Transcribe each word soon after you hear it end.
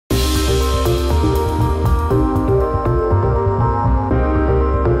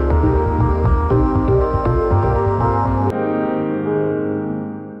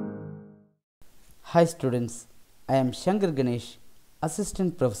Hi students, I am Shankar Ganesh,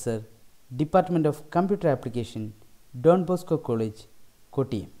 Assistant Professor, Department of Computer Application, Don Bosco College,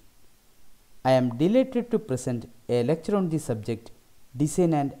 Kottayam. I am delighted to present a lecture on the subject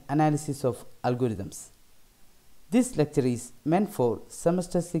Design and Analysis of Algorithms. This lecture is meant for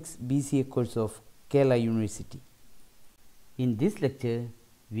Semester 6 BCA course of Kerala University. In this lecture,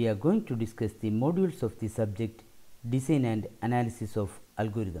 we are going to discuss the modules of the subject Design and Analysis of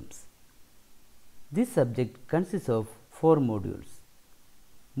Algorithms. This subject consists of 4 modules.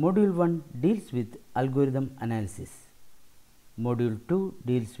 Module 1 deals with algorithm analysis. Module 2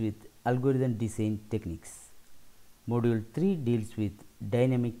 deals with algorithm design techniques. Module 3 deals with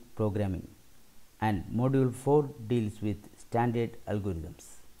dynamic programming. And Module 4 deals with standard algorithms.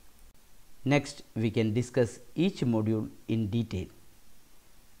 Next, we can discuss each module in detail.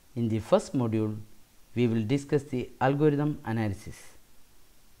 In the first module, we will discuss the algorithm analysis,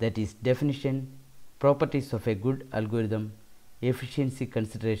 that is definition, properties of a good algorithm, efficiency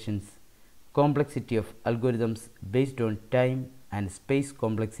considerations, complexity of algorithms based on time and space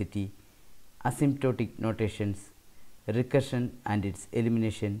complexity, asymptotic notations, recursion and its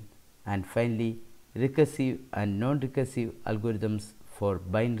elimination, and finally recursive and non-recursive algorithms for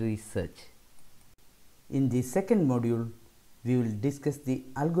binary search. In the second module, we will discuss the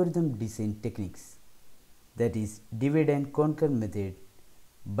algorithm design techniques, that is divide and conquer method,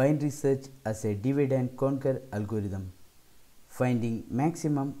 binary search as a divide and conquer algorithm, finding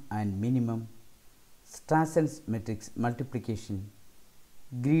maximum and minimum, Strasson's matrix multiplication,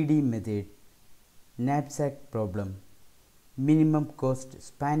 greedy method, knapsack problem, minimum cost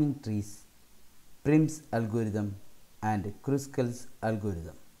spanning trees, Prim's algorithm, and Kruskal's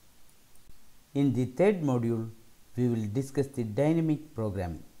algorithm. In the third module, we will discuss the dynamic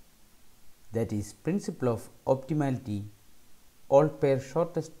programming, that is principle of optimality, all pair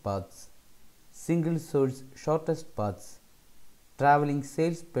shortest paths, single source shortest paths, traveling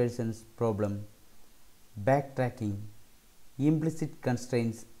salesperson's problem, backtracking, implicit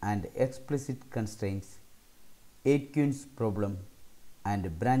constraints and explicit constraints, Aitken's problem,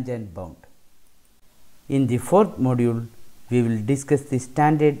 and branch and bound. In the fourth module, we will discuss the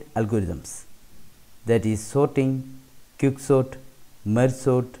standard algorithms, that is sorting, quicksort, merge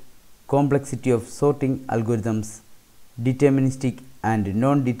sort, complexity of sorting algorithms, deterministic and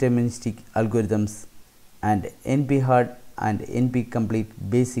non-deterministic algorithms, and NP-hard and NP-complete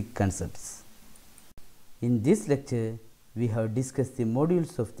basic concepts. In this lecture, we have discussed the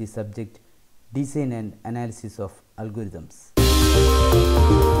modules of the subject Design and Analysis of Algorithms.